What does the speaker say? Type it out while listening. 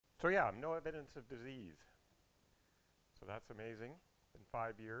So yeah, no evidence of disease. So that's amazing. In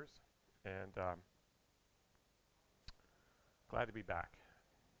 5 years, and glad to be back.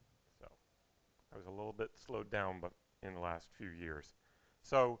 So I was a little bit slowed down, but in the last few years.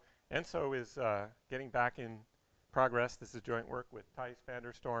 So Ensō is getting back in progress. This is joint work with Thijs van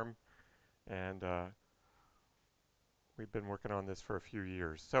der Storm, and we've been working on this for a few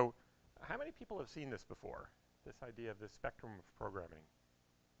years. So how many people have seen this before? This idea of the spectrum of programming?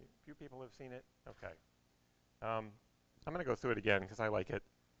 A few people have seen it? Okay. I'm going to go through it again because I like it.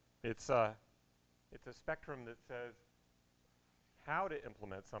 It's a spectrum that says how to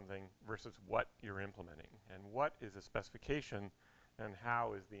implement something versus what you're implementing, and what is a specification and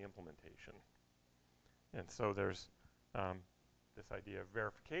how is the implementation. And so there's this idea of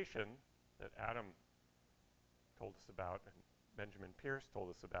verification that Adam told us about and Benjamin Pierce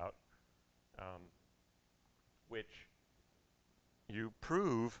told us about, which you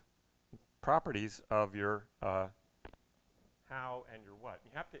prove properties of your how and your what.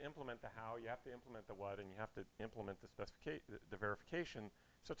 You have to implement the how, you have to implement the what, and you have to implement the verification.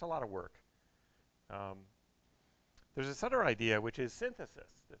 So it's a lot of work. There's this other idea, which is synthesis,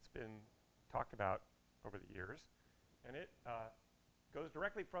 that's been talked about over the years, and it goes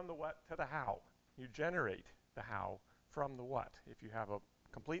directly from the what to the how. You generate the how from the what. If you have a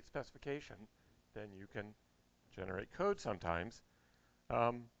complete specification, then you can generate code sometimes.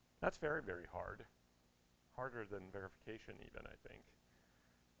 That's very, very hard. Harder than verification even, I think.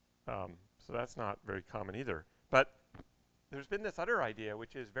 So that's not very common either. But there's been this other idea,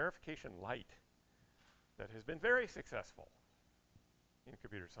 which is verification light, that has been very successful in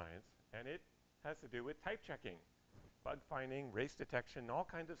computer science, and it has to do with type checking, bug finding, race detection, all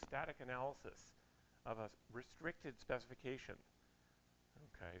kinds of static analysis of a restricted specification.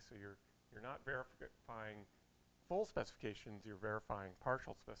 Okay, so you're not verifying full specifications, you're verifying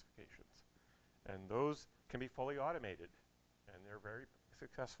partial specifications. And those can be fully automated, and they're very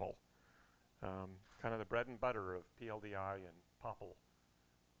successful. Kind of the bread and butter of PLDI and POPL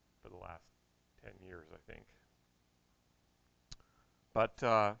for the last 10 years, I think. But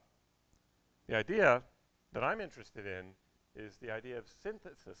the idea that I'm interested in is the idea of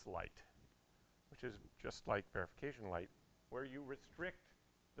synthesis light, which is just like verification light, where you restrict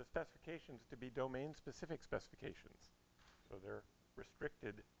the specifications to be domain-specific specifications. So they're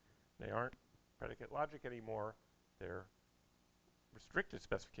restricted. They aren't predicate logic anymore. They're restricted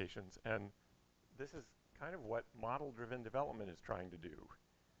specifications. And this is kind of what model-driven development is trying to do,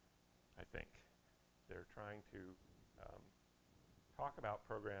 I think. They're trying to talk about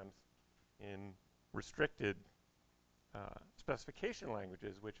programs in restricted specification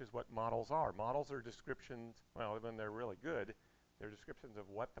languages, which is what models are. Models are descriptions, well, when they're really good, they're descriptions of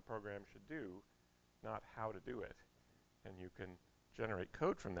what the program should do, not how to do it. And you can generate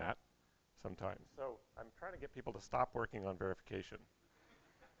code from that sometimes. So I'm trying to get people to stop working on verification.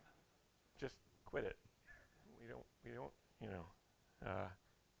 Just quit it. We don't, you know,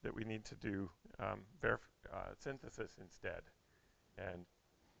 that we need to do synthesis instead. And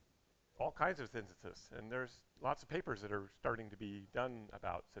all kinds of synthesis. And there's lots of papers that are starting to be done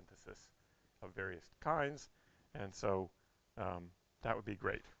about synthesis of various kinds. And so that would be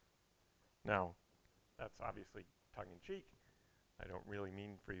great. Now, that's obviously tongue-in-cheek. I don't really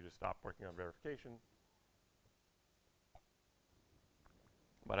mean for you to stop working on verification.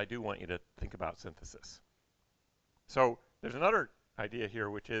 But I do want you to think about synthesis. So there's another idea here,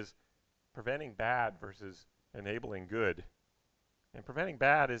 which is preventing bad versus enabling good. And preventing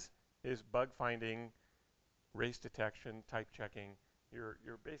bad is bug finding, race detection, type checking.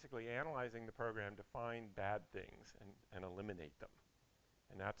 You're basically analyzing the program to find bad things and eliminate them.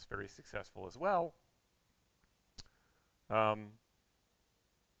 And that's very successful as well.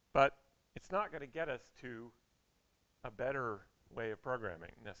 But it's not going to get us to a better way of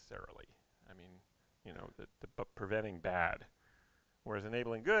programming necessarily. I mean, you know, but preventing bad. Whereas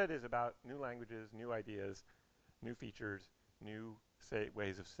enabling good is about new languages, new ideas, new features, new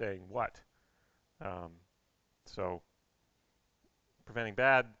ways of saying what. So preventing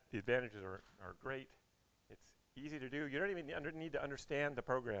bad, the advantages are great. It's easy to do. You don't even need to understand the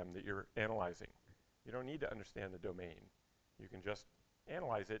program that you're analyzing. You don't need to understand the domain. You can just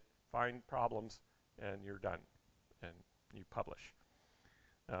analyze it, find problems, and you're done. And you publish.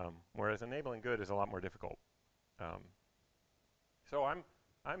 Whereas enabling good is a lot more difficult. So I'm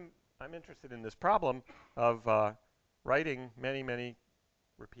interested in this problem of writing many, many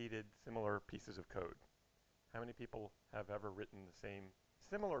repeated similar pieces of code. How many people have ever written the same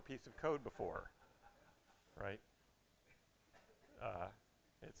similar piece of code before? Right?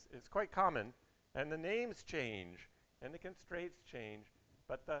 It's quite common, and the names change, and the constraints change,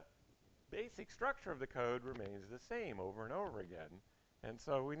 but the basic structure of the code remains the same over and over again. And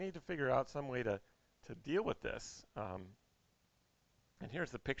so we need to figure out some way to deal with this. And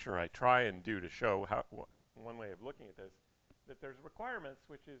here's the picture I try and do to show how, one way of looking at this, that there's requirements,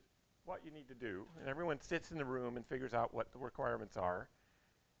 which is what you need to do. And everyone sits in the room and figures out what the requirements are.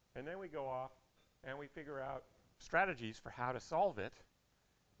 And then we go off and we figure out strategies for how to solve it.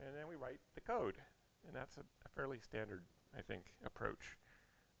 And then we write the code. And that's a fairly standard, I think, approach.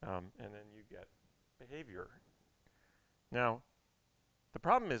 And then you get behavior. Now, the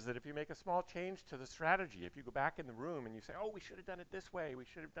problem is that if you make a small change to the strategy, if you go back in the room and you say, oh, we should have done it this way, we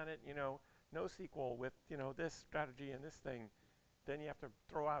should have done it, NoSQL with, this strategy and this thing, then you have to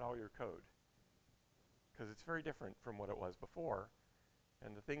throw out all your code. Because it's very different from what it was before.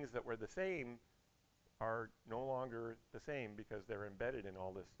 And the things that were the same are no longer the same because they're embedded in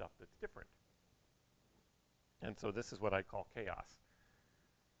all this stuff that's different. And so this is what I call chaos.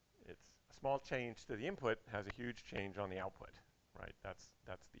 It's a small change to the input has a huge change on the output, right? That's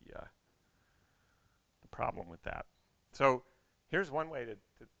the problem with that. So here's one way to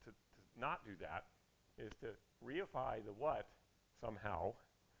not do that, is to reify the what somehow,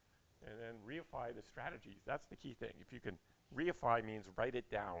 and then reify the strategies. That's the key thing. If you can reify means write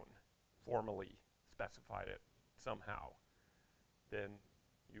it down, formally specify it somehow, then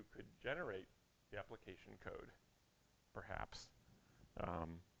you could generate the application code, perhaps,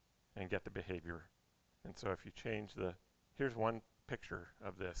 and get the behavior. And so if you change here's one picture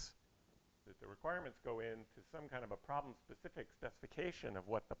of this, that the requirements go into some kind of a problem-specific specification of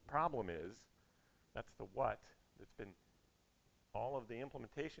what the problem is. That's the what. That's been, all of the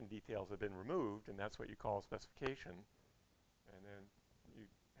implementation details have been removed, and that's what you call a specification. And then you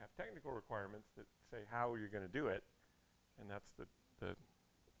have technical requirements that say how you're going to do it, and that's the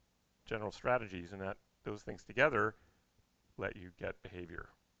general strategies, and those things together let you get behavior.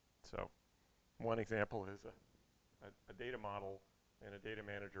 So one example is a data model and a data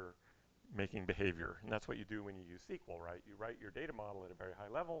manager making behavior. And that's what you do when you use SQL, right? You write your data model at a very high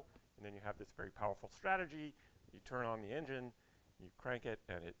level, and then you have this very powerful strategy. You turn on the engine, you crank it,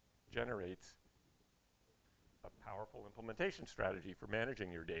 and it generates a powerful implementation strategy for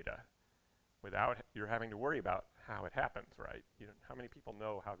managing your data without you're having to worry about how it happens, right? How many people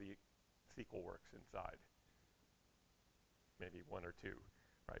know how the SQL works inside? Maybe one or two,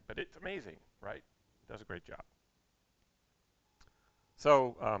 right? But it's amazing, right? It does a great job.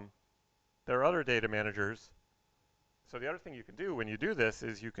 So there are other data managers. So the other thing you can do when you do this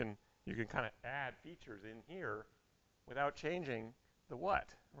is you can kind of add features in here without changing the what,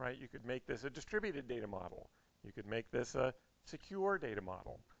 right? You could make this a distributed data model. You could make this a secure data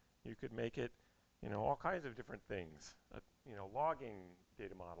model. You could make it, all kinds of different things. Logging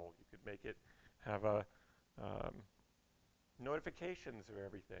data model. You could make it have a notifications of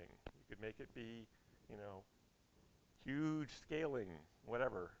everything. You could make it be, huge scaling,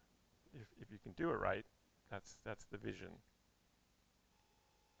 whatever. If you can do it right, that's the vision.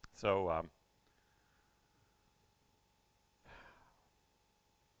 So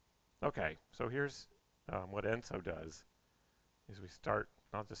okay, so here's what Ensō does. Is we start.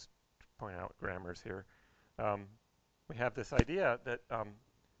 I'll just point out grammars here. We have this idea that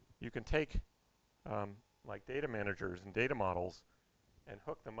you can take like data managers and data models and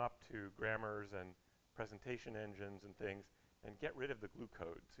hook them up to grammars and presentation engines and things and get rid of the glue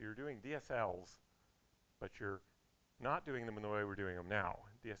code. So you're doing DSLs, but you're not doing them in the way we're doing them now.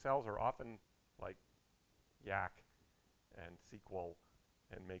 DSLs are often like YAC and SQL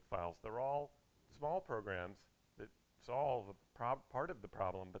and Makefiles. They're all small programs that solve a part of the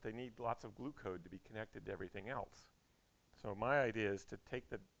problem, but they need lots of glue code to be connected to everything else. So my idea is to take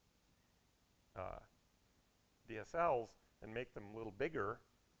the DSLs and make them a little bigger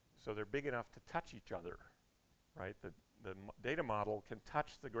so they're big enough to touch each other, right? The data model can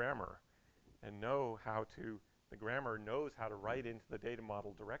touch the grammar and know how to, the grammar knows how to write into the data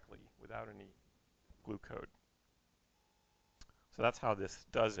model directly without any glue code. So that's how this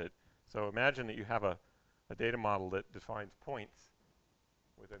does it. So imagine that you have a data model that defines points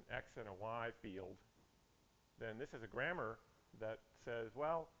with an X and a Y field. Then this is a grammar that says,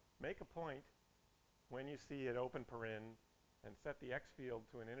 well, make a point when you see an open paren and set the X field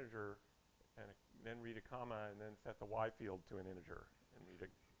to an integer and then read a comma and then set the Y field to an integer and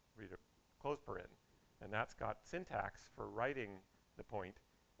read a close paren. And that's got syntax for writing the point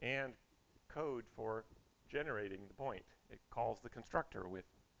and code for generating the point. It calls the constructor with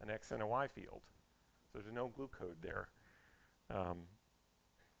an X and a Y field. So there's no glue code there.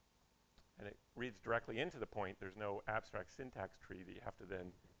 And it reads directly into the point. There's no abstract syntax tree that you have to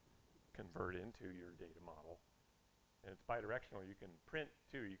then convert into your data model. and it's bidirectional. You can print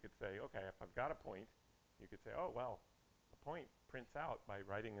too. You could say, okay, if I've got a point, you could say, oh, well, a point prints out by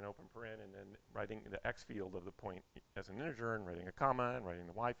writing an open paren and then writing the x field of the point as an integer and writing a comma and writing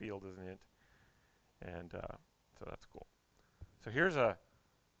the y field as an int. And so that's cool. So here's a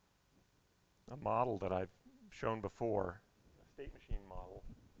model that I've shown before, a state machine model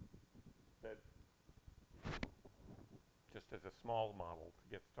that just as a small model to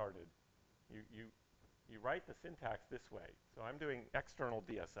get started. You write the syntax this way. So I'm doing external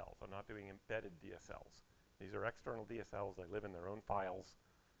DSLs. I'm not doing embedded DSLs. These are external DSLs. They live in their own files,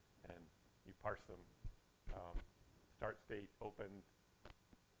 and you parse them. Start state opened,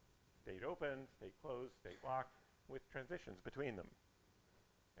 state closed, state locked, with transitions between them.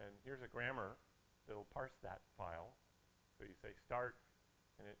 And here's a grammar that will parse that file. So you say start,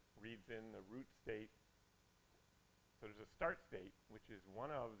 and it reads in the root state. So there's a start state, which is one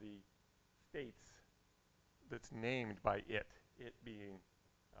of the states that's named by it being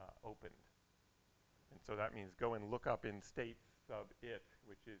opened. And so that means go and look up in state sub it,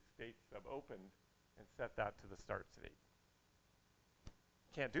 which is state sub opened, and set that to the start state.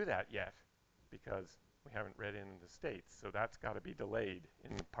 Can't do that yet because we haven't read in the states, so that's got to be delayed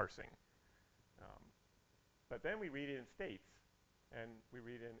in the parsing. But then we read in states, and we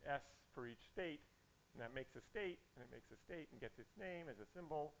read in S for each state, and that makes a state, and it makes a state and gets its name as a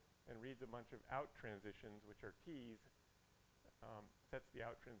symbol, and reads a bunch of out transitions, which are keys, sets the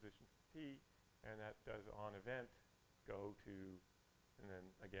out transition to T, and that does on event, go to, and then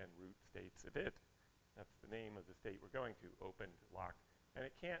again root states of it. That's the name of the state we're going to, opened, locked. And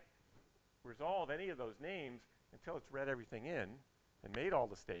it can't resolve any of those names until it's read everything in and made all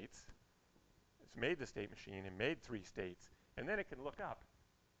the states. It's made the state machine and made 3 states, and then it can look up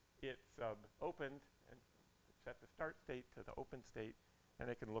it sub opened and set the start state to the open state, and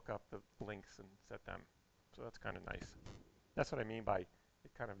it can look up the links and set them. So that's kind of nice. That's what I mean by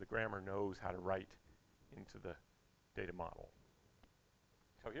it kind of the grammar knows how to write into the data model.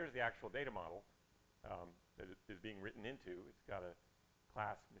 So here's the actual data model that it is being written into. It's got a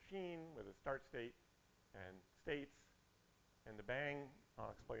class machine with a start state and states, and the bang,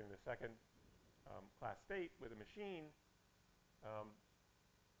 I'll explain in a second, class state with a machine.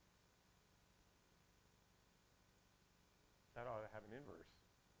 That ought to have an inverse.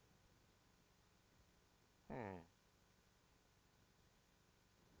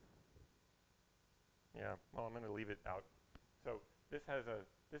 Yeah, well, I'm going to leave it out. So this is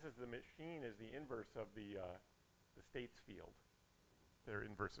the machine is the inverse of the states field. They're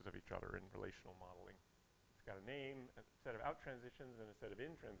inverses of each other in relational modeling. It's got a name, a set of out transitions, and a set of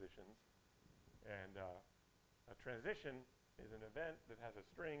in transitions. And a transition is an event that has a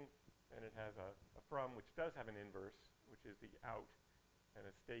string, and it has a from, which does have an inverse, which is the out, and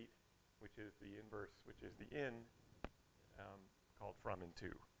a state, which is the inverse, which is the in, called from and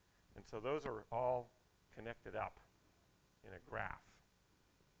to. And so those are all connected up in a graph,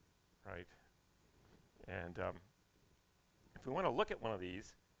 right? And if we want to look at one of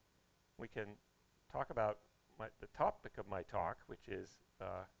these, we can talk about the topic of my talk, which is,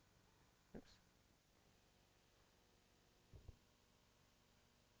 oops.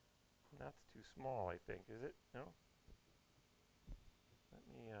 That's too small, I think. Is it? No? Let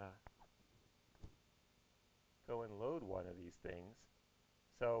me go and load one of these things.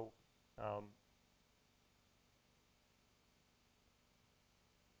 So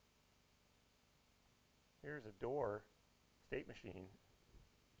here's a door state machine.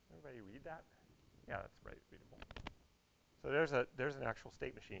 Everybody read that? Yeah, that's right, readable. So there's an actual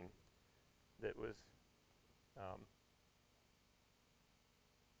state machine that was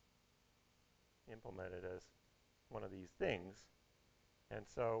implemented as one of these things. And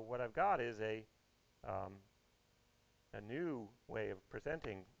so what I've got is a new way of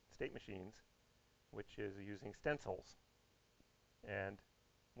presenting state machines, which is using stencils. And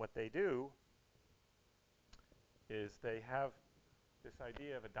what they do is they have this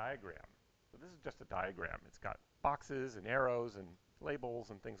idea of a diagram. So this is just a diagram. It's got boxes and arrows and labels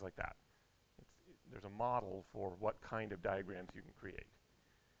and things like that. There's a model for what kind of diagrams you can create.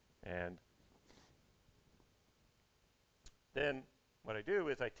 And then what I do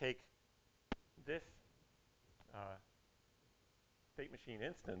is I take this state machine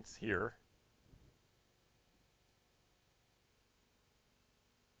instance here,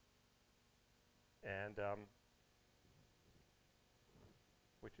 and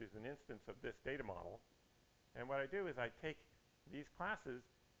which is an instance of this data model. And what I do is I take these classes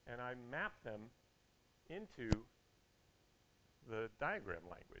and I map them into the diagram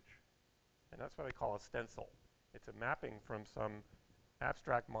language. And that's what I call a stencil. It's a mapping from some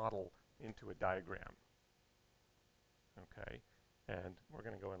abstract model into a diagram. okay? And we're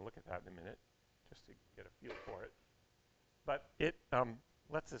going to go and look at that in a minute just to get a feel for it. But it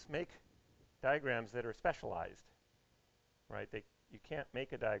lets us make diagrams that are specialized, right? You can't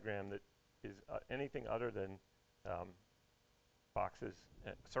make a diagram that is anything other than boxes,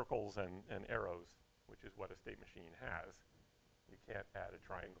 circles, and arrows, which is what a state machine has. You can't add a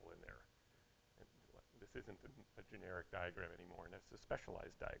triangle in there. And this isn't a generic diagram anymore, and it's a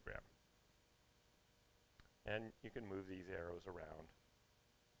specialized diagram. And you can move these arrows around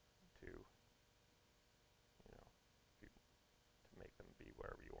to, to make them be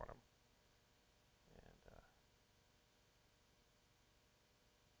wherever you want them.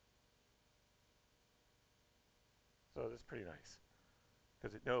 And so this is pretty nice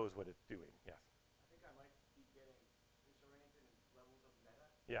because it knows what it's doing. Yes. I think I might be getting disoriented in levels of meta.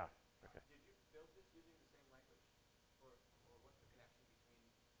 Yeah. Okay. Did you build this using the same language, or what's the connection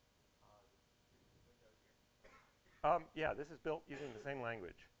between the windows here? Yeah, this is built using the same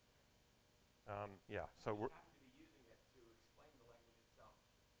language. Yeah. So you we're happen to be using it to explain the language itself,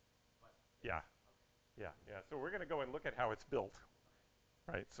 but yeah. Okay. Yeah. So we're going to go and look at how it's built.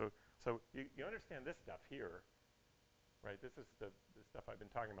 Okay. Right. So you understand this stuff here. Right, this is the stuff I've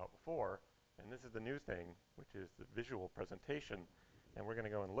been talking about before, and this is the new thing, which is the visual presentation, and we're going to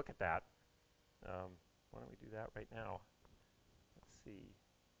go and look at that. Why don't we do that right now? Let's see.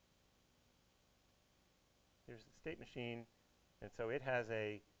 Here's the state machine, and so it has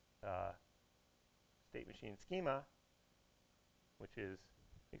a state machine schema, which is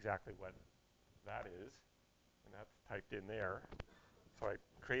exactly what that is, and that's typed in there. So I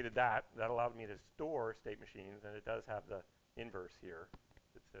created that. That allowed me to store state machines, and it does have the inverse here.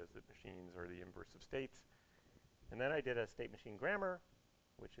 It says that machines are the inverse of states. And then I did a state machine grammar,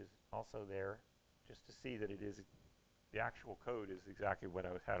 which is also there, just to see that it is, the actual code is exactly what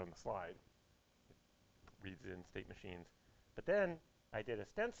I had on the slide. It reads in state machines. But then I did a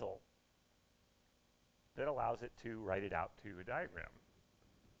stencil that allows it to write it out to a diagram.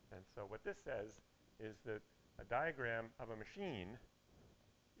 And so what this says is that a diagram of a machine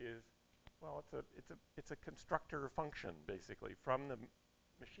is, well, it's a constructor function, basically, from the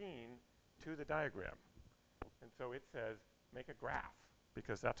machine to the diagram. And so it says, make a graph,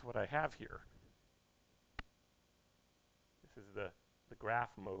 because that's what I have here. This is the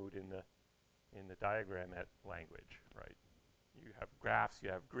graph mode in the diagrammet language, right? You have graphs, you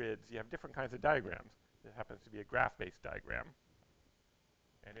have grids, you have different kinds of diagrams. It happens to be a graph-based diagram.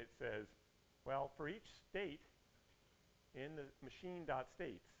 And it says, well, for each state in the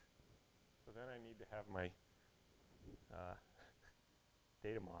machine.states, so then I need to have my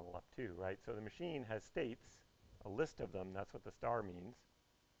data model up too, right? So the machine has states, a list of them. That's what the star means.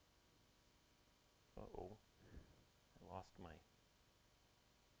 Uh-oh, I lost my,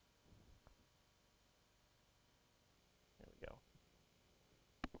 there we go.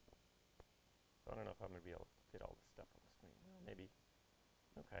 So I don't know if I'm going to be able to get all this stuff on the screen. Well, maybe.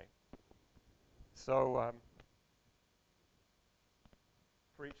 Okay. So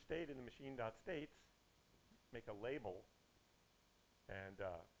for each state in the machine.states, make a label and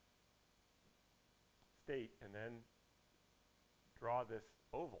state, and then draw this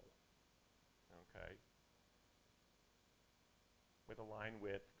oval, okay, with a line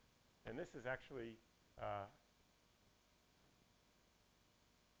width. And this is actually, I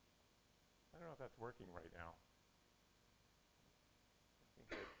don't know if that's working right now. I think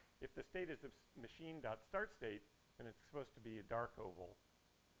that if the state is the machine.startState, then it's supposed to be a dark oval,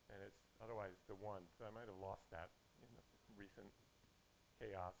 and it's otherwise the 1. So I might have lost that in the recent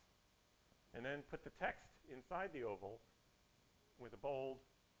chaos. And then put the text inside the oval with a bold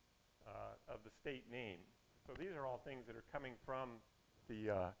of the state name. So these are all things that are coming from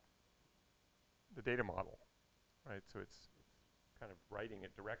the data model, right? So it's kind of writing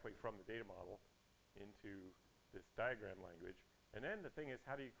it directly from the data model into this diagram language. And then the thing is,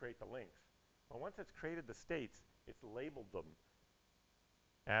 how do you create the links? Well, once it's created the states, it's labeled them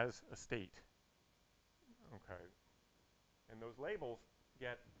as a state, okay? And those labels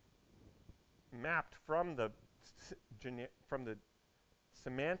get mapped from the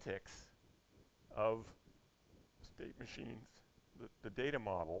semantics of state machines, the data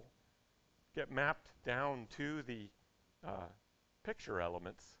model, get mapped down to the picture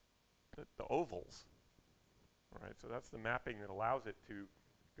elements, the ovals. All right, so that's the mapping that allows it to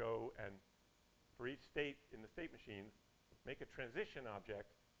go and, for each state in the state machines, make a transition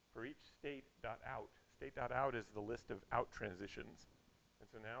object for each state.out. State.out is the list of out transitions. And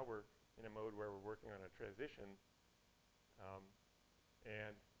so now we're in a mode where we're working on a transition,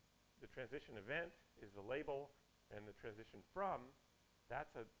 and the transition event is the label, and the transition from,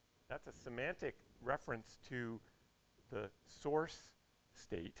 that's a semantic reference to the source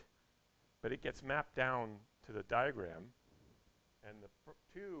state, but it gets mapped down to the diagram, and the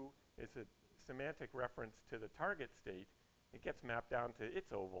 2 is a semantic reference to the target state. It gets mapped down to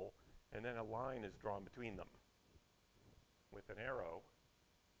its oval, and then a line is drawn between them with an arrow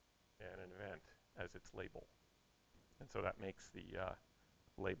and an event as its label. And so that makes the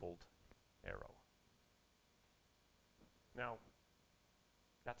labeled arrow. Now,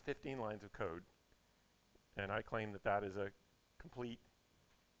 that's 15 lines of code, and I claim that that is a complete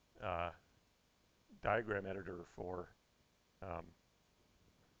diagram editor for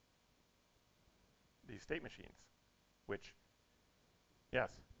these state machines, which,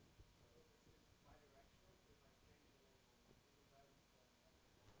 yes? So this is bidirectional, so if I change the label, will the diagram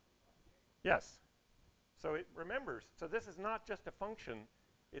not change? Yes. So it remembers. So this is not just a function.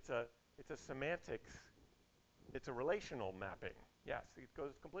 It's a semantics. It's a relational mapping. Yes, it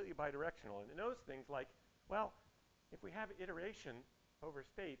goes completely bidirectional. And it knows things like, well, if we have iteration over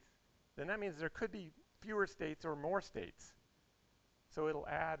states, then that means there could be fewer states or more states. So it'll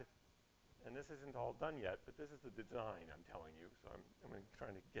add, and this isn't all done yet, but this is the design I'm telling you. So I'm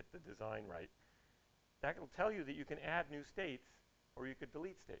trying to get the design right. That will tell you that you can add new states or you could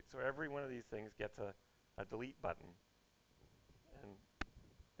delete states. So every one of these things gets a delete button. And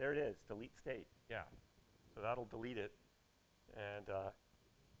there it is, delete state. Yeah. So that'll delete it. And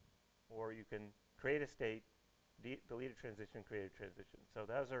or you can create a state, delete a transition, create a transition. So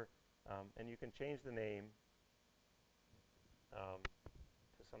those are, and you can change the name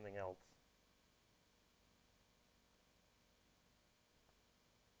to something else.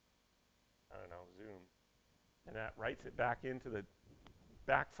 I don't know, zoom. And that writes it back into the,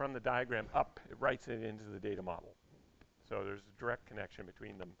 back from the diagram up, it writes it into the data model. So there's a direct connection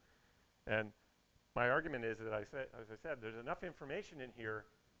between them. And my argument is that as I said, there's enough information in here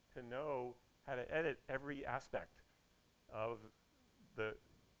to know how to edit every aspect of the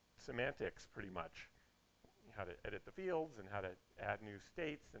semantics pretty much. How to edit the fields and how to add new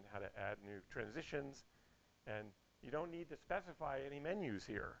states and how to add new transitions. And you don't need to specify any menus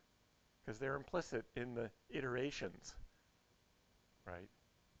here because they're implicit in the iterations, right?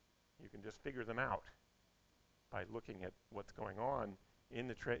 You can just figure them out by looking at what's going on in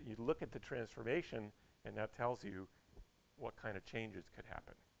the you look at the transformation, and that tells you what kind of changes could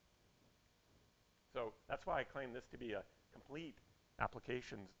happen. So that's why I claim this to be a complete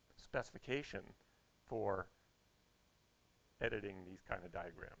application specification for editing these kind of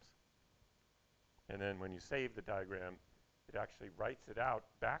diagrams. And then when you save the diagram, it actually writes it out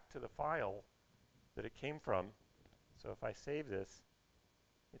back to the file that it came from. So if I save this,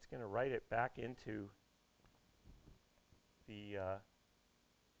 it's going to write it back into the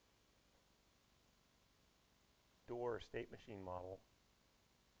door state machine model.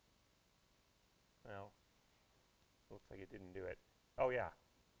 Well, looks like it didn't do it. Oh yeah,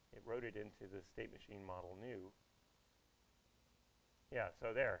 it wrote it into the state machine model new. Yeah,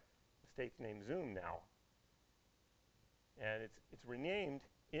 so there, the state's named Zoom now. And it's renamed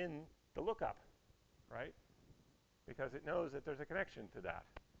in the lookup, right? Because it knows that there's a connection to that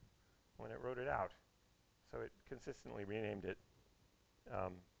when it wrote it out. So it consistently renamed it. I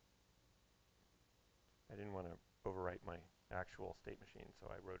didn't want to overwrite my actual state machine, so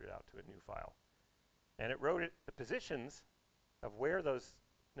I wrote it out to a new file. And it wrote it, the positions of where those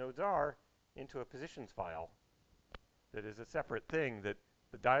nodes are into a positions file that is a separate thing that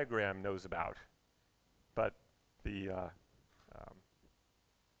the diagram knows about. But the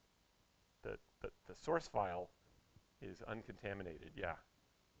source file is uncontaminated, yeah.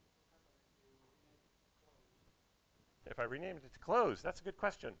 If I renamed it to close, that's a good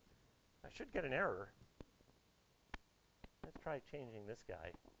question. I should get an error. Let's try changing this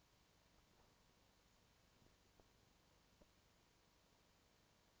guy.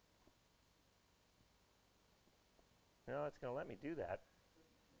 No, it's going to let me do that.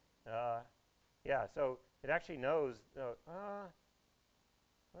 Yeah, so it actually knows.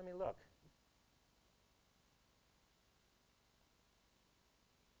 Let me look.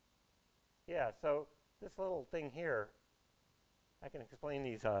 Yeah, so this little thing here, I can explain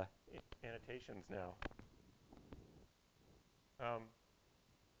these annotations now.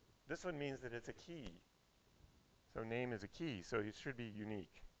 This one means that it's a key. So name is a key, so it should be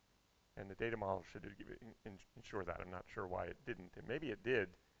unique. And the data model should ensure that. I'm not sure why it didn't. And maybe it did,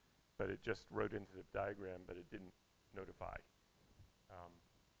 but it just wrote into the diagram, but it didn't notify.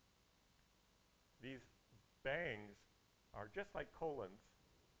 These bangs are just like colons,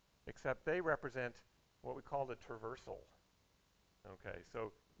 except they represent what we call the traversal. Okay,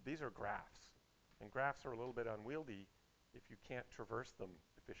 so these are graphs. And graphs are a little bit unwieldy if you can't traverse them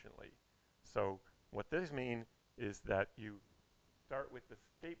efficiently. So what these mean is that you start with the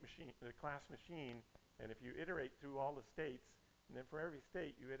state machine, the class machine, and if you iterate through all the states, and then for every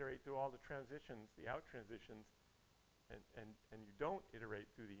state you iterate through all the transitions, the out transitions, and you don't iterate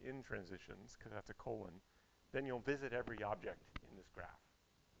through the in transitions, because that's a colon, then you'll visit every object in this graph.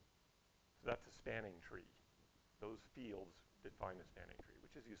 So that's a spanning tree. Those fields define a spanning tree,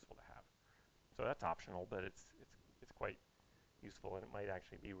 which is useful to have. So that's optional, but it's quite useful, and it might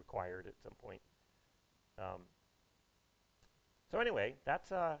actually be required at some point. So anyway,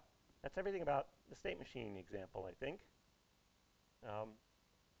 that's everything about the state machine example, I think.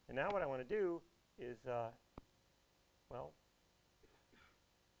 And now what I want to do is, well,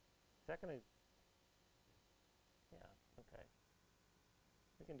 is that going to, yeah, okay.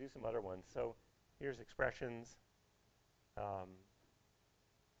 We can do some other ones. So here's expressions.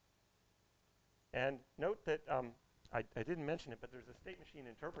 And note that I didn't mention it, but there's a state machine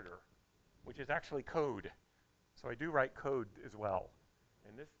interpreter, which is actually code. So I do write code as well.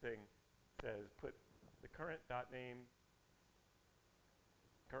 And this thing says put the current dot name,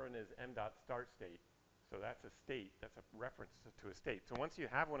 current is m.startState. So that's a state. That's a reference to a state. So once you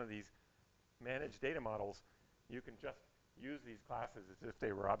have one of these managed data models, you can just use these classes as if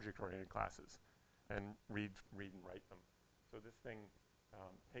they were object-oriented classes and read and write them. So this thing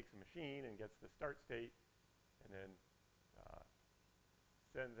takes a machine and gets the start state, and then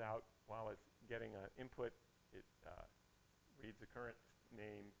sends out, while it's getting an input, it reads the current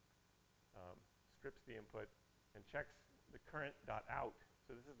name, strips the input, and checks the current dot out.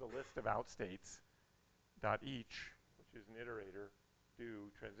 So this is the list of out states dot each, which is an iterator,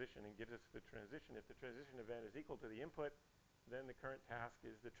 do transition and gives us the transition. If the transition event is equal to the input, then the current task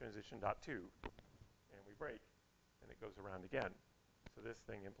is the transition dot two, and we break, and it goes around again. So this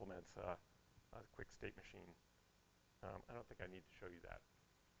thing implements a quick state machine. I don't think I need to show you that,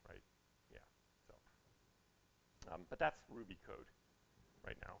 right? Yeah. So, but that's Ruby code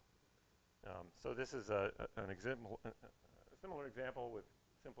right now. So this is an example, a similar example with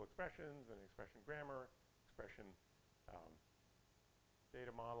simple expressions and expression grammar, expression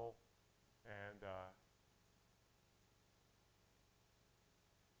data model, and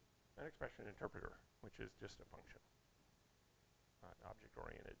an expression interpreter, which is just a function,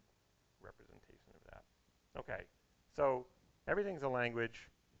 object-oriented representation of that. Okay, so everything's a language,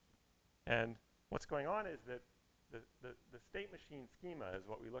 and what's going on is that the state machine schema is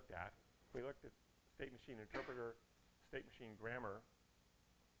what we looked at. We looked at state machine interpreter, state machine grammar,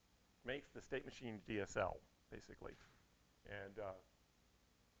 makes the state machine DSL, basically. And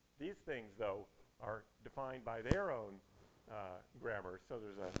these things, though, are defined by their own grammar. So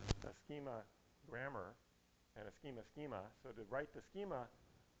there's a schema grammar and a schema schema. So to write the schema,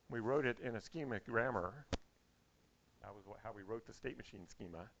 we wrote it in a schema grammar. That was how we wrote the state machine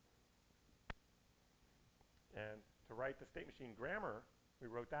schema. And to write the state machine grammar, we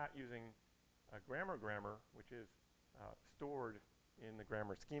wrote that using a grammar, which is stored in the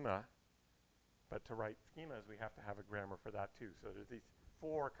grammar schema. But to write schemas, we have to have a grammar for that too. So there's these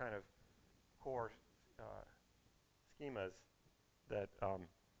four kind of core schemas that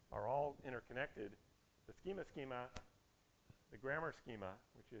are all interconnected. The schema, the grammar schema,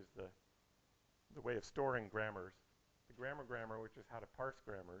 which is the way of storing grammars, the grammar, which is how to parse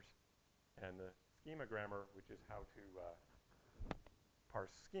grammars, and the schema grammar, which is how to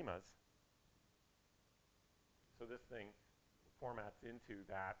parse schemas. So this thing formats into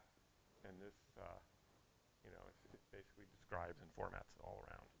that, and this, it basically describes and formats all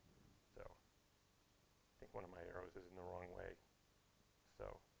around. So I think one of my arrows is in the wrong way.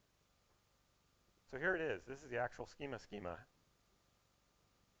 So here it is. This is the actual schema.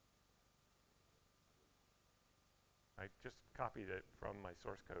 I just copied it from my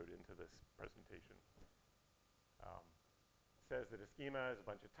source code into this presentation. It says that a schema is a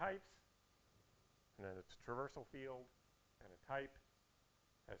bunch of types, and then it's a traversal field, and a type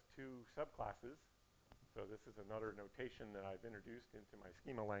has two subclasses. So this is another notation that I've introduced into my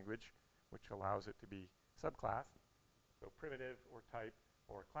schema language, which allows it to be subclass. So primitive or type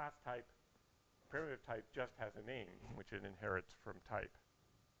or class type. Primitive type just has a name, which it inherits from type.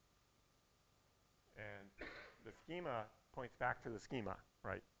 And the schema points back to the schema,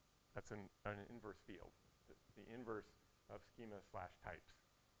 right? That's an inverse field, the inverse of schema slash types.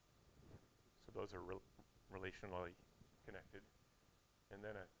 So those are relationally connected. And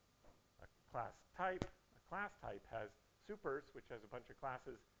then a class type has supers, which has a bunch of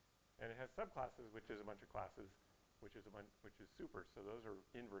classes, and it has subclasses, which is a bunch of classes, which is supers. So those are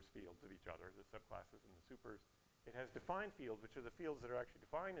inverse fields of each other, the subclasses and the supers. It has defined fields, which are the fields that are actually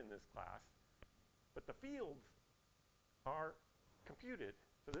defined in this class. But the fields are computed.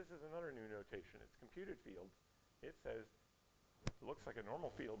 So this is another new notation. It's computed fields. it says it looks like a normal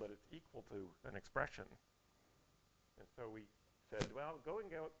field, but it's equal to an expression. And so we said, well, go and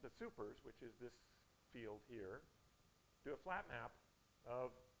get the supers, which is this field here, do a flat map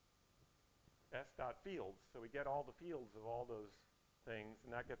of s.fields. So we get all the fields of all those things,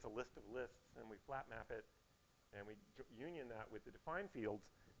 and that gets a list of lists, and we flat map it, and we union that with the defined fields,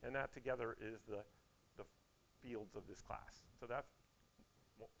 and that together is the fields of this class. So that's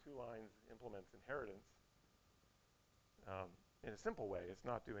 2 lines implements inheritance in a simple way. It's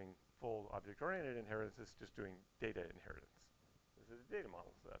not doing full object-oriented inheritance, it's just doing data inheritance. This is a data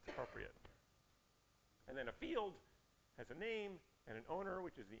model, so that's appropriate. And then a field has a name and an owner,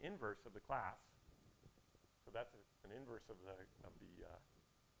 which is the inverse of the class. So that's an inverse of the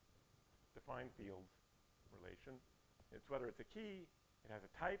defined field relation. It's whether it's a key, it has a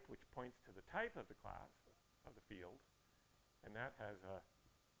type which points to the type of the class of the field, and that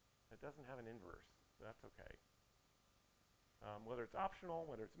doesn't have an inverse, so that's okay. Whether it's optional,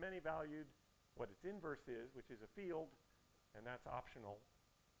 whether it's many valued, what its inverse is, which is a field, and that's optional,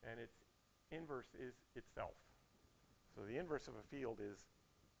 and its inverse is itself. So the inverse of a field is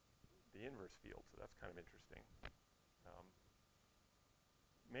the inverse field, so that's kind of interesting.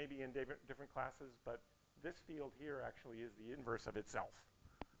 Maybe in different classes, but this field here actually is the inverse of itself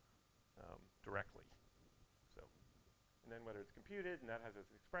directly. So, and then whether it's computed, and that has its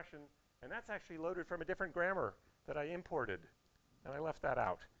expression, and that's actually loaded from a different grammar that I imported, and I left that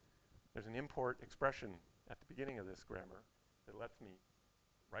out. There's an import expression at the beginning of this grammar that lets me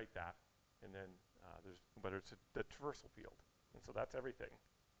write that, and then whether it's the traversal field. And so that's everything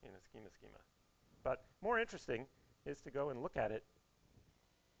in a schema. But more interesting is to go and look at it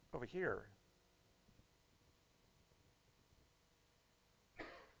over here.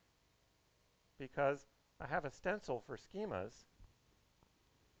 Because I have a stencil for schemas,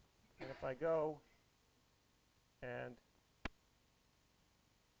 and if I go and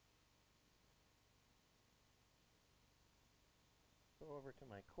go over to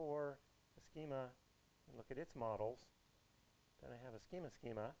my core, the schema, and look at its models, then I have a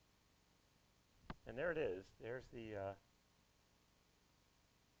schema, and there it is. There's the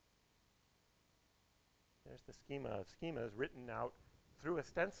schema of schemas written out through a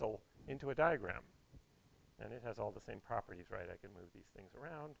stencil into a diagram. And it has all the same properties, right? I can move these things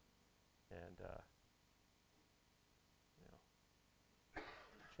around and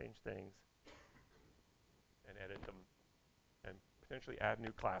change things and edit them and potentially add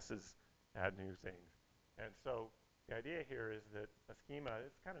new classes, add new things. And so the idea here is that a schema,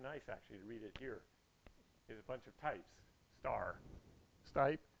 it's kind of nice actually to read it here, is a bunch of types,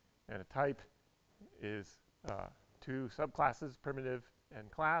 type, and a type is 2 subclasses, primitive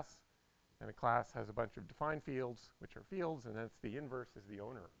and class, and a class has a bunch of defined fields, which are fields, and that's the inverse is the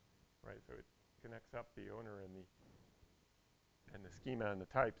owner, right? So it connects up the owner and the schema and the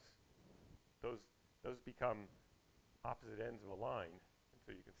types. Those become opposite ends of a line, and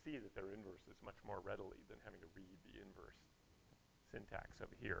so you can see that their inverses much more readily than having to read the inverse syntax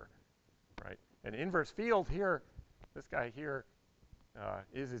over here, right? An inverse field here, this guy here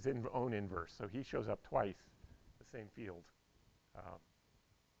is his own inverse, so he shows up twice, the same field.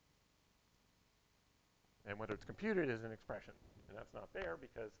 And whether it's computed is an expression, and that's not there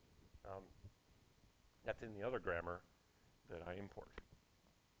because that's in the other grammar that I import.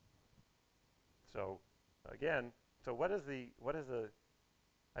 So again, so what is the,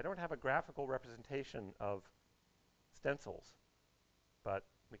 I don't have a graphical representation of stencils, but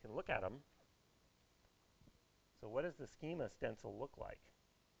we can look at them. So what does the schema stencil look like?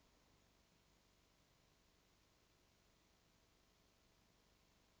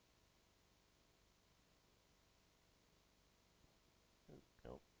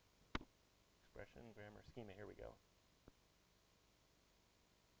 Nope. Expression, grammar, schema, here we go.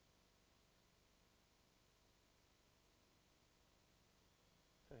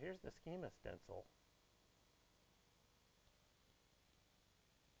 So here's the schema stencil.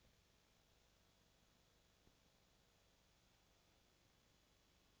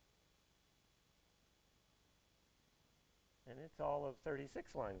 And it's all of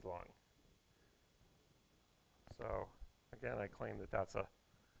 36 lines long. So again, I claim that that's a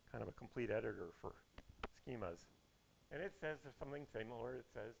kind of a complete editor for schemas. And it says there's something similar.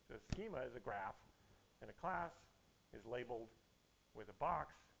 It says the schema is a graph, and a class is labeled with a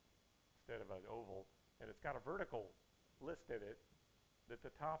box instead of an oval, and it's got a vertical list in it. At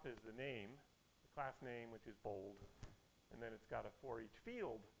the top is the name, the class name, which is bold, and then it's got a for each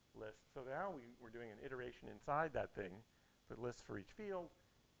field list. So now we're doing an iteration inside that thing for lists for each field,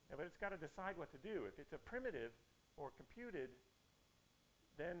 but it's got to decide what to do. If it's a primitive or computed,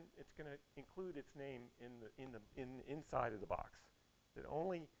 then it's going to include its name inside of the box. That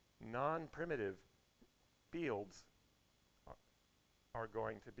only non-primitive fields are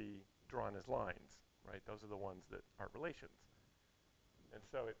going to be drawn as lines, right? Those are the ones that are relations. And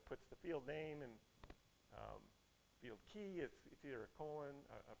so it puts the field name and field key. It's either a colon,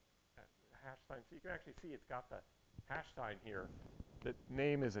 a hash sign. So you can actually see it's got the hash sign here. That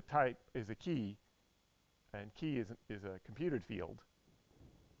name is a type, is a key, and key is a computed field.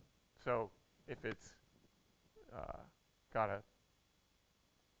 So if it's got a,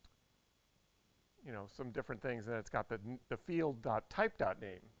 some different things, then it's got the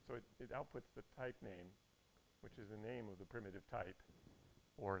field.type.name. So it outputs the type name, which is the name of the primitive type,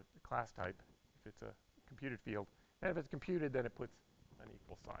 or the class type, if it's a computed field. And if it's computed, then it puts an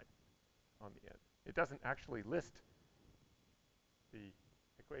equal sign on the end. It doesn't actually list the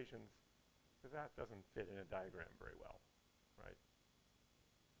equations, because that doesn't fit in a diagram very well, right?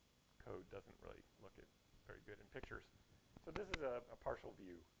 Code doesn't really look very good in pictures. So this is a partial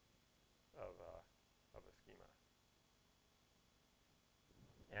view of a schema.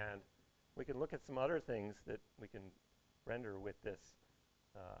 And we can look at some other things that we can render with this.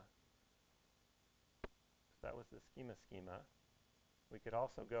 So that was the schema. We could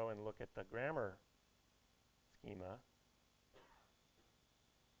also go and look at the grammar schema.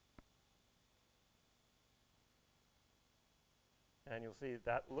 And you'll see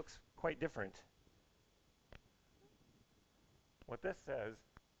that looks quite different. What this says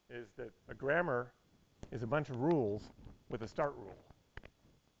is that a grammar is a bunch of rules with a start rule.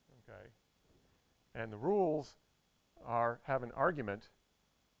 Okay? And the rules have an argument.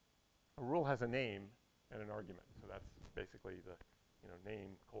 A rule has a name and an argument. So that's basically the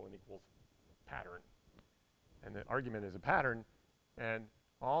name colon equals pattern. And the argument is a pattern. And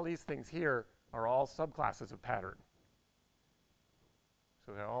all these things here are all subclasses of pattern.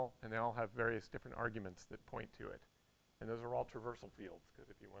 So they all have various different arguments that point to it. And those are all traversal fields,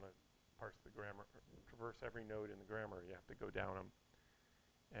 because if you want to parse the grammar, traverse every node in the grammar, you have to go down them.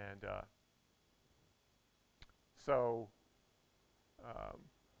 And so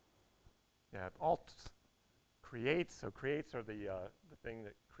alts creates. So creates are the thing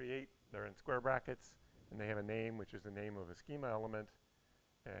that create. They're in square brackets, and they have a name, which is the name of a schema element.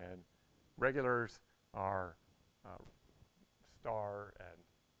 And regulars are star and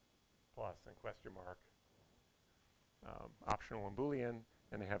plus and question mark, optional and Boolean,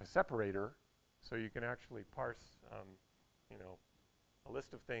 and they have a separator, so you can actually parse, a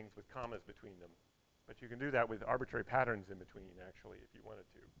list of things with commas between them. But you can do that with arbitrary patterns in between, actually, if you wanted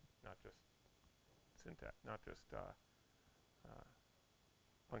to, not just syntax, not just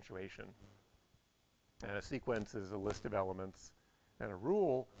punctuation. And a sequence is a list of elements, and a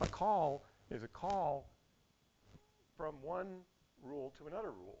rule, a call, is a call from one rule to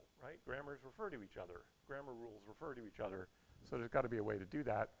another rule, right? Grammars refer to each other. Grammar rules refer to each other. So there's got to be a way to do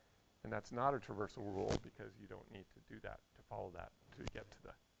that. And that's not a traversal rule, because you don't need to do that, to follow that, to get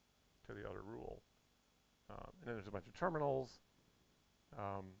to the other rule. And then there's a bunch of terminals,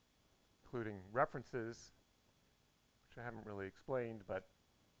 including references, which I haven't really explained, but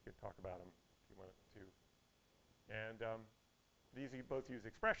you can talk about them if you wanted to. And these both use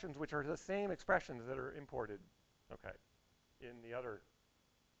expressions, which are the same expressions that are imported, okay, in the other.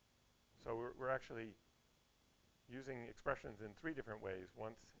 So we're actually using expressions in 3 different ways.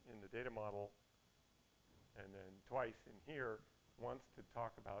 Once in the data model, and then twice in here. Once to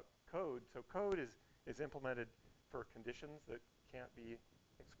talk about code. So code is implemented for conditions that can't be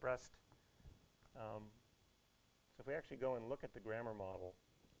expressed. So if we actually go and look at the grammar model,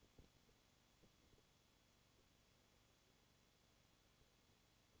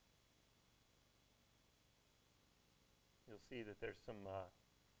 you'll see that there's some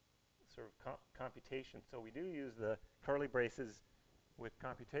sort of computation. So we do use the curly braces with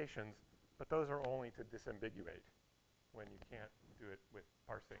computations, but those are only to disambiguate when you can't do it with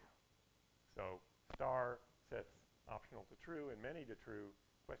parsing. So star sets optional to true and many to true.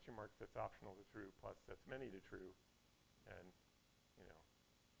 Question mark sets optional to true, plus sets many to true. And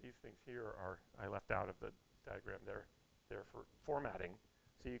these things here I left out of the diagram. They're for formatting.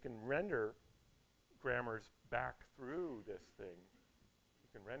 So you can render grammars back through this thing. You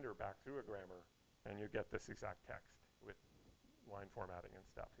can render back through a grammar, and you get this exact text with line formatting and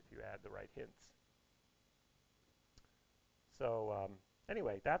stuff if you add the right hints. So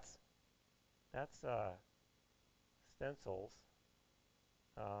anyway, that's Stencils.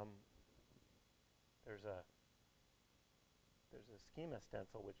 There's a schema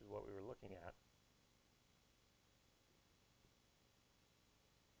stencil, which is what we were looking at.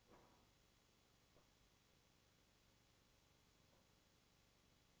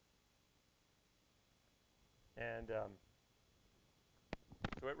 And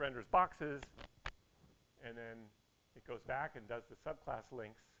so it renders boxes, and then it goes back and does the subclass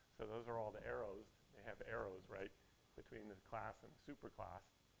links. So those are all the arrows. They have arrows, right, between the class and the superclass.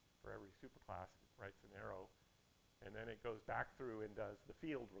 For every superclass, it writes an arrow. And then it goes back through and does the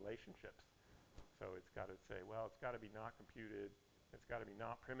field relationships. So it's got to say, well, it's got to be not computed. It's got to be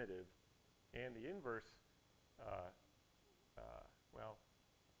not primitive. And the inverse, well,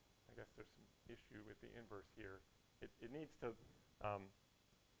 I guess there's some issue with the inverse here. It needs to,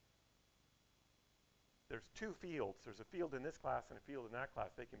 there's two fields. There's a field in this class and a field in that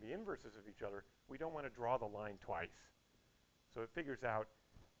class. They can be inverses of each other. We don't want to draw the line twice. So it figures out,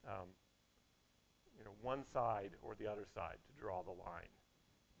 one side or the other side to draw the line.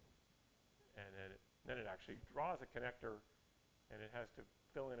 And then it actually draws a connector, and it has to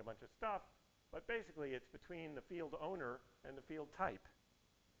fill in a bunch of stuff. But basically, it's between the field owner and the field type.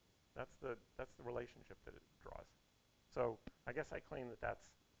 That's the relationship that it draws. So I guess I claim that that's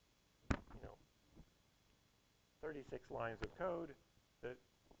 36 lines of code that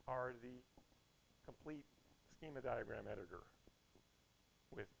are the complete schema diagram editor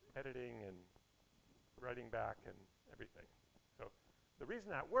with editing and writing back and everything. So the reason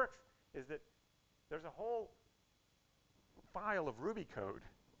that works is that there's a whole file of Ruby code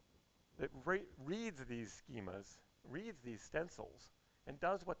that reads these schemas, reads these stencils, and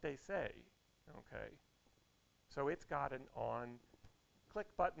does what they say, okay? So it's got an on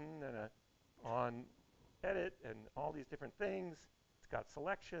click button and a on edit and all these different things. It's got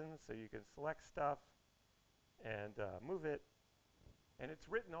selections, so you can select stuff and move it. And it's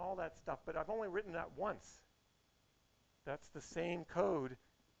written all that stuff, but I've only written that once. That's the same code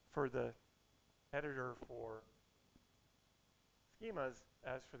for the editor for schemas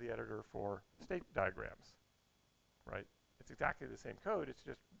as for the editor for state diagrams, right? It's exactly the same code. It's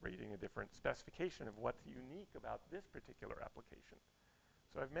just reading a different specification of what's unique about this particular application.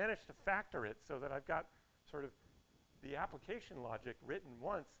 So I've managed to factor it so that I've got sort of the application logic written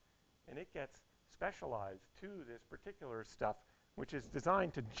once, and it gets specialized to this particular stuff, which is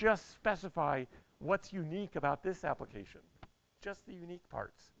designed to just specify what's unique about this application, just the unique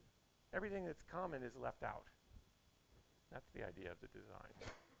parts. Everything that's common is left out. That's the idea of the design.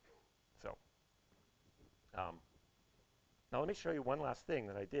 So now let me show you one last thing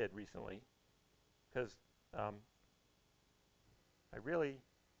that I did recently, because I really,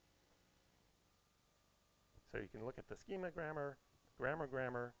 so you can look at the schema grammar,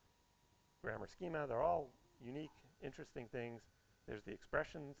 grammar schema. They're all unique, interesting things. There's the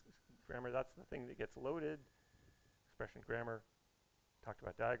expressions grammar. That's the thing that gets loaded. Expression grammar. Talked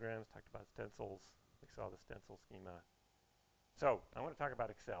about diagrams, talked about stencils. We saw the stencil schema. So I want to talk about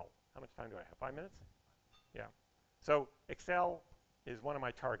Excel. How much time do I have? 5 minutes? Yeah. So Excel is one of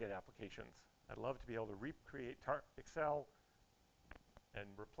my target applications. I'd love to be able to recreate Excel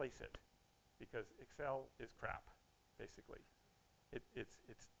and replace it, because Excel is crap, basically.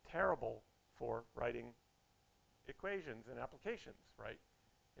 It's terrible for writing equations and applications, right?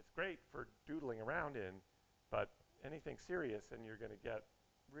 It's great for doodling around in, but anything serious and you're going to get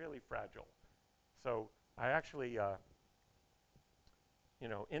really fragile. So I actually, I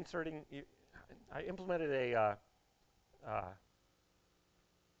implemented an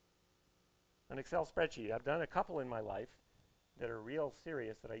Excel spreadsheet. I've done a couple in my life that are real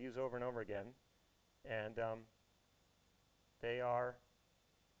serious that I use over and over again, and they are,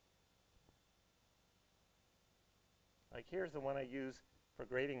 like, here's the one I use for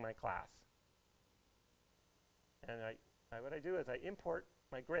grading my class. And what I do is I import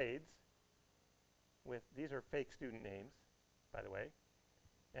my grades with, these are fake student names, by the way,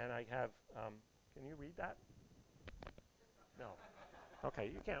 and I have, can you read that? No.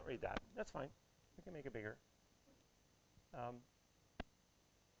 Okay, you can't read that. That's fine. We can make it bigger.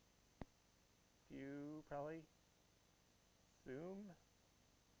 You probably zoom.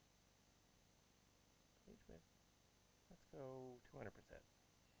 Page width. Let's go 200%.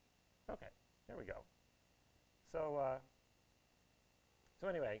 Okay, there we go. So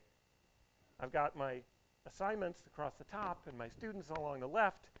anyway, I've got my assignments across the top and my students along the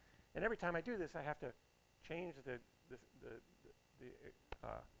left. And every time I do this, I have to change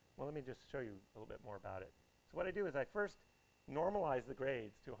well, let me just show you a little bit more about it. So what I do is I first normalize the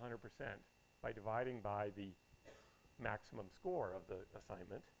grades to 100% by dividing by the maximum score of the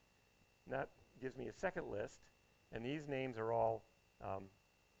assignment. And that gives me a second list. And these names are all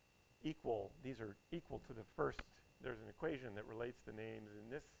equal. These are equal to the first. There's an equation that relates the names in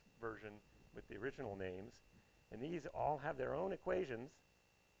this version with the original names. And these all have their own equations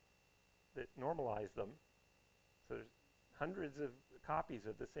that normalize them. So there's hundreds of copies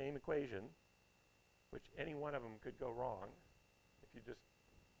of the same equation. which any one of them could go wrong if you just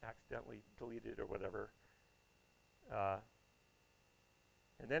accidentally delete it or whatever. Uh,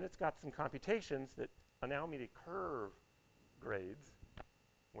 and then it's got some computations that allow me to curve grades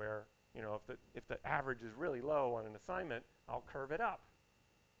where, you know, if the average is really low on an assignment, I'll curve it up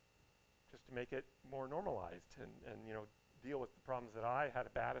just to make it more normalized and you know, deal with the problems that I had a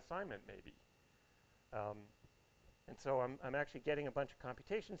bad assignment maybe. And so I'm actually getting a bunch of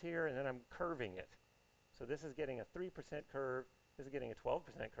computations here, and then I'm curving it. So this is getting a 3% curve. This is getting a 12%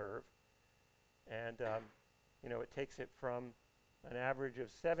 curve. And you know, it takes it from an average of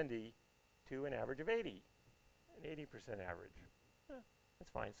 70 to an average of 80, an 80% average. That's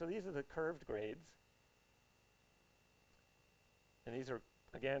fine. So these are the curved grades. And these are,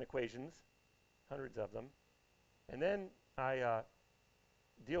 again, equations, hundreds of them. And then I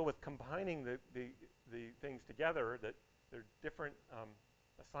deal with combining the things together, that they're different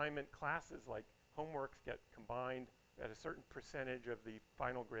assignment classes, like homeworks get combined at a certain percentage of the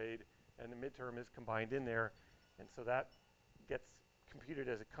final grade, and the midterm is combined in there. And so that gets computed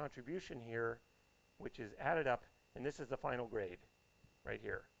as a contribution here, which is added up, and this is the final grade right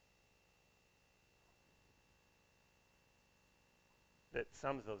here that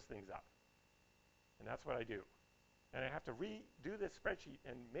sums those things up. And that's what I do. And I have to redo this spreadsheet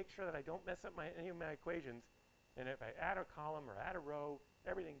and make sure that I don't mess up any of my equations. And if I add a column or add a row,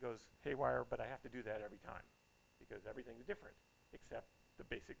 everything goes haywire, but I have to do that every time because everything's different, except the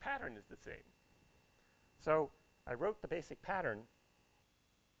basic pattern is the same. So I wrote the basic pattern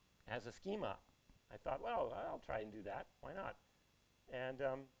as a schema. I thought, well, I'll try and do that. Why not? And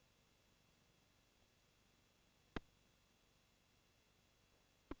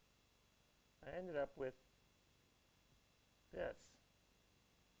I ended up with this.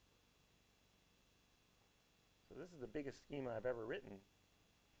 So this is the biggest schema I've ever written,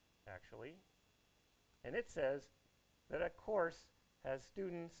 actually. And it says that a course has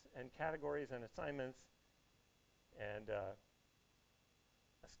students and categories and assignments, and a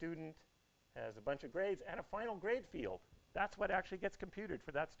student has a bunch of grades and a final grade field. That's what actually gets computed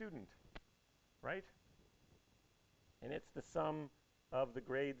for that student, right? And it's the sum of the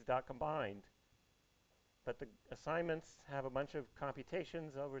grades dot combined. But the assignments have a bunch of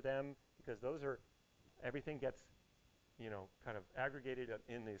computations over them because those are, everything gets, you know, kind of aggregated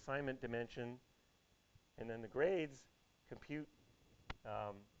in the assignment dimension. And then the grades compute,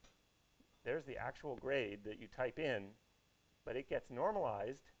 there's the actual grade that you type in, but it gets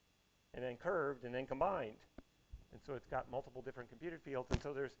normalized and then curved and then combined. And so it's got multiple different computed fields. And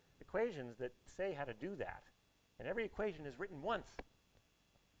so there's equations that say how to do that. And every equation is written once.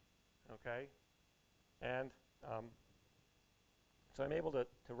 Okay? And so I'm able to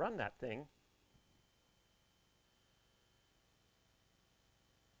run that thing.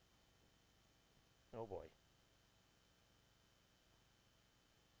 Oh boy.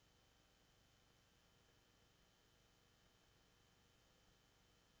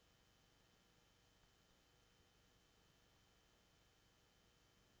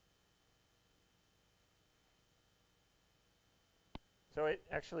 So it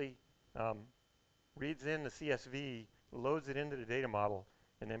actually reads in the CSV, loads it into the data model,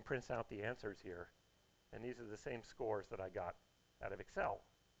 and then prints out the answers here. And these are the same scores that I got out of Excel.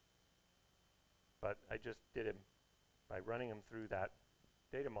 But I just did it by running them through that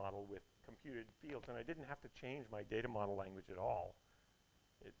data model with computed fields. And I didn't have to change my data model language at all.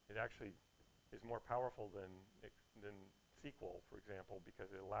 It actually is more powerful than SQL, for example,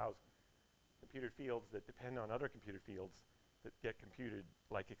 because it allows computed fields that depend on other computed fields that get computed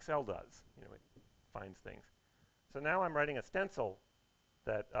like Excel does. You know, it finds things. So now I'm writing a stencil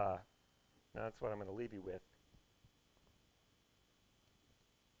that, that's what I'm going to leave you with,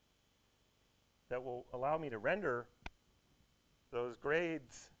 that will allow me to render those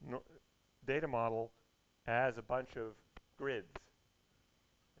grades data model as a bunch of grids.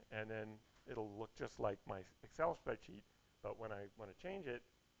 And then it'll look just like my Excel spreadsheet, but when I want to change it,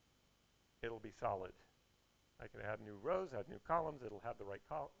 it'll be solid. I can add new rows, add new columns, it'll have the right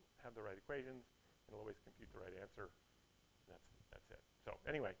equations, it'll always compute the right answer. That's it. So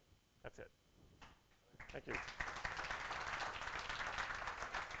anyway, that's it. Thank you.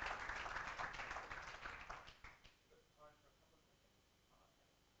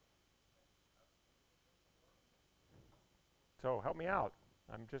 So help me out.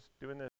 I'm just doing this.